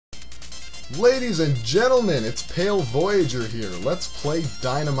Ladies and gentlemen, it's Pale Voyager here. Let's play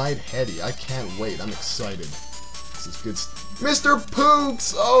Dynamite Headdy. I can't wait. I'm excited. This is good Mr.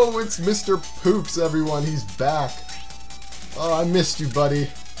 Pooks! Oh, it's Mr. Pooks, everyone. He's back. Oh, I missed you, buddy.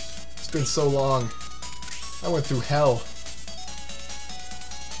 It's been so long. I went through hell.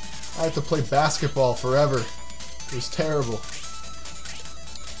 I had to play basketball forever. It was terrible.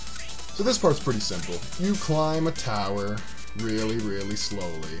 So this part's pretty simple. You climb a tower really, really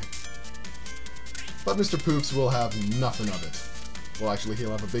slowly. But Mr. Pooks will have nothing of it. Well, actually,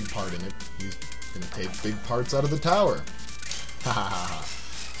 he'll have a big part in it. He's going to take big parts out of the tower. Ha ha ha ha.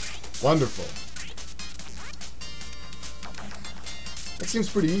 Wonderful. That seems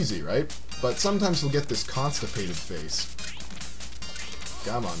pretty easy, right? But sometimes he'll get this constipated face.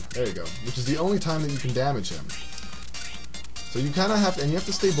 Come on, there you go. Which is the only time that you can damage him. So you kind of have to, and you have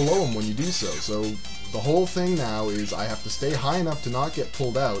to stay below him when you do so. So the whole thing now is I have to stay high enough to not get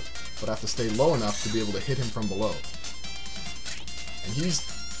pulled out, but I have to stay low enough to be able to hit him from below. And he's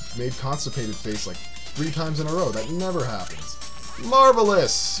made constipated face like 3 times in a row. That never happens.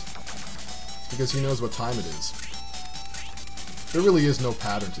 Marvelous! Because he knows what time it is. There really is no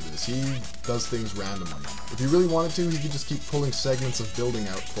pattern to this. He does things randomly. If he really wanted to, he could just keep pulling segments of building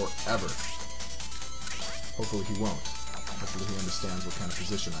out forever. Hopefully he won't. Hopefully he understands what kind of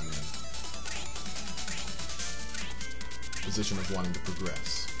position I'm in. Position of wanting to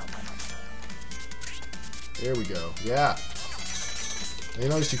progress. There we go. Yeah. And you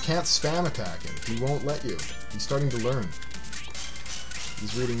notice you can't spam attack him. He won't let you. He's starting to learn.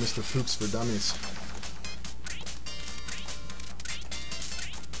 He's reading Mr. Pooks for Dummies.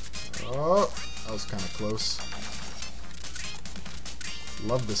 Oh, that was kind of close.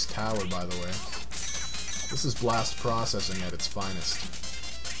 Love this tower, by the way. This is blast processing at its finest.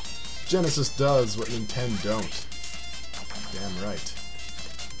 Genesis does what Nintendo don't. Damn right.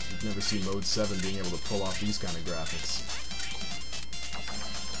 You'd never see Mode 7 being able to pull off these kind of graphics.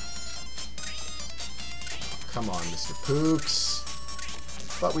 Come on, Mr. Pooks.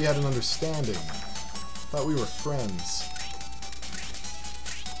 Thought we had an understanding. Thought we were friends.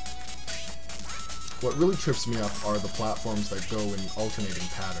 What really trips me up are the platforms that go in alternating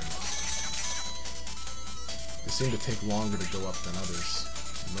patterns. They seem to take longer to go up than others.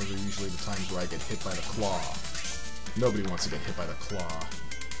 And those are usually the times where I get hit by the claw. Nobody wants to get hit by the claw.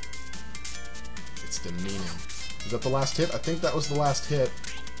 It's demeaning. Is that the last hit? I think that was the last hit.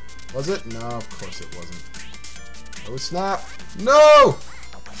 Was it? No, of course it wasn't. Oh, snap! No!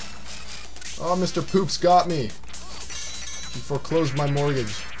 Oh, Mr. Poops got me. He foreclosed my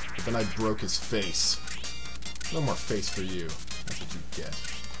mortgage, but then I broke his face. No more face for you. That's what you get.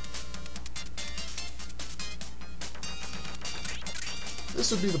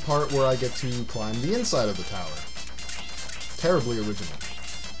 This would be the part where I get to climb the inside of the tower. Terribly original.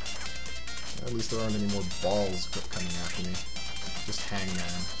 At least there aren't any more balls coming after me. Just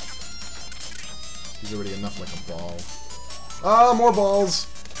Hangman. He's already enough like a ball. Ah, more balls!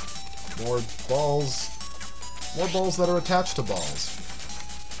 More balls. More balls that are attached to balls.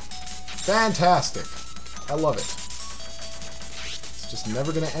 Fantastic! I love it. It's just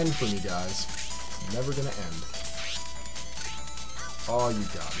never gonna end for me, guys. It's never gonna end. Oh, you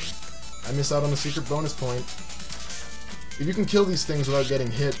got me. I miss out on the secret bonus point. If you can kill these things without getting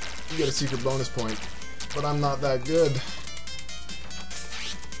hit, you get a secret bonus point. But I'm not that good.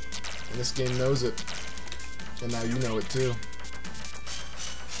 And this game knows it. And now you know it too.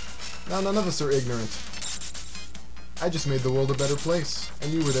 Now none of us are ignorant. I just made the world a better place,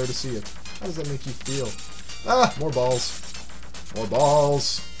 and you were there to see it. How does that make you feel? Ah, more balls. More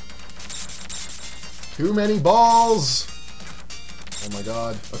balls. Too many balls! Oh my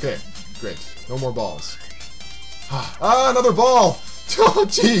god. Okay, great. No more balls. Ah, another ball! Oh,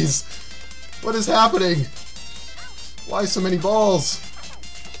 jeez! What is happening? Why so many balls?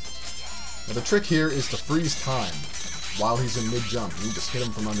 Now the trick here is to freeze time while he's in mid-jump. You just hit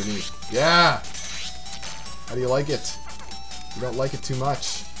him from underneath. Yeah! How do you like it? You don't like it too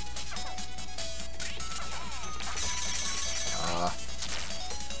much.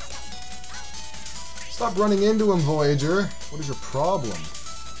 Stop running into him, Voyager. What is your problem?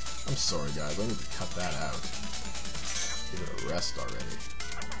 I'm sorry, guys. I need to cut that out. Give it a rest already.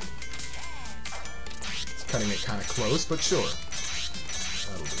 It's cutting it kind of close, but sure.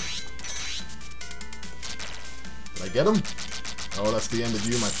 That'll do. Did I get him? Oh, that's the end of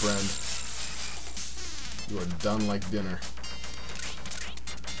you, my friend. You are done like dinner.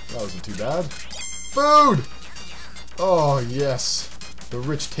 That wasn't too bad. Food! Oh, yes. The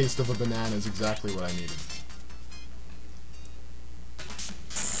rich taste of a banana is exactly what I needed.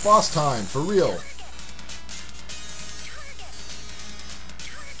 Boss time, for real.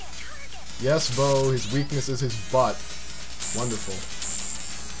 Yes, Bo, his weakness is his butt. Wonderful.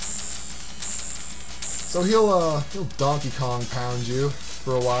 So he'll Donkey Kong pound you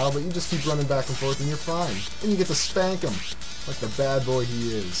for a while, but you just keep running back and forth and you're fine. And you get to spank him, like the bad boy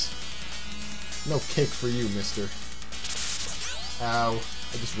he is. No cake for you, mister. Ow.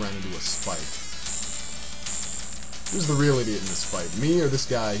 I just ran into a spike. Who's the real idiot in this fight? Me or this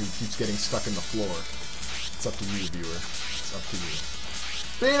guy who keeps getting stuck in the floor? It's up to you, viewer. It's up to you.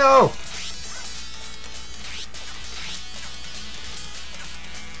 Bino!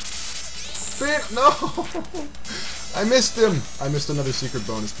 No! I missed him! I missed another secret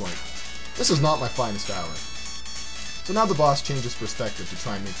bonus point. This is not my finest hour. So now the boss changes perspective to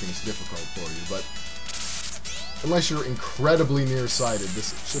try and make things difficult for you, but unless you're incredibly nearsighted,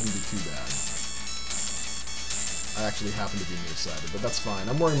 this shouldn't be too bad. I actually happen to be nearsighted, but that's fine.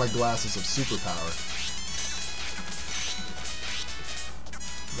 I'm wearing my glasses of superpower.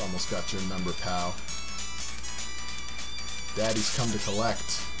 You almost got your number, pal. Daddy's come to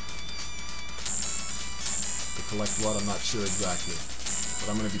collect. To collect what? I'm not sure exactly.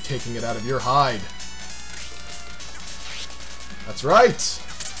 But I'm going to be taking it out of your hide. That's right!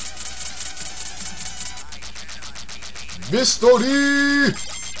 Mystery!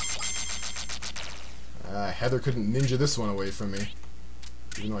 Heather couldn't ninja this one away from me.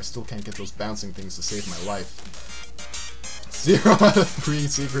 Even though I still can't get those bouncing things to save my life. 0 out of 3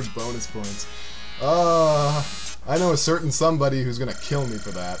 secret bonus points. I know a certain somebody who's gonna kill me for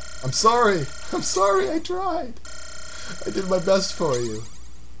that. I'm sorry! I'm sorry, I tried! I did my best for you.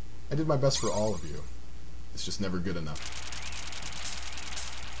 I did my best for all of you. It's just never good enough.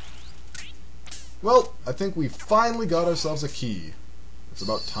 Well, I think we finally got ourselves a key. It's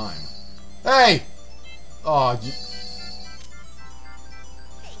about time. Hey! Aw,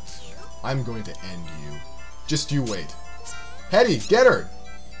 I'm going to end you. Just you wait. Headdy, get her!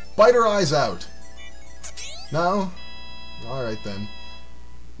 Bite her eyes out! No? Alright then.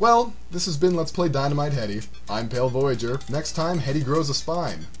 Well, this has been Let's Play Dynamite Headdy. I'm Pale Voyager. Next time, Headdy grows a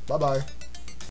spine. Bye-bye.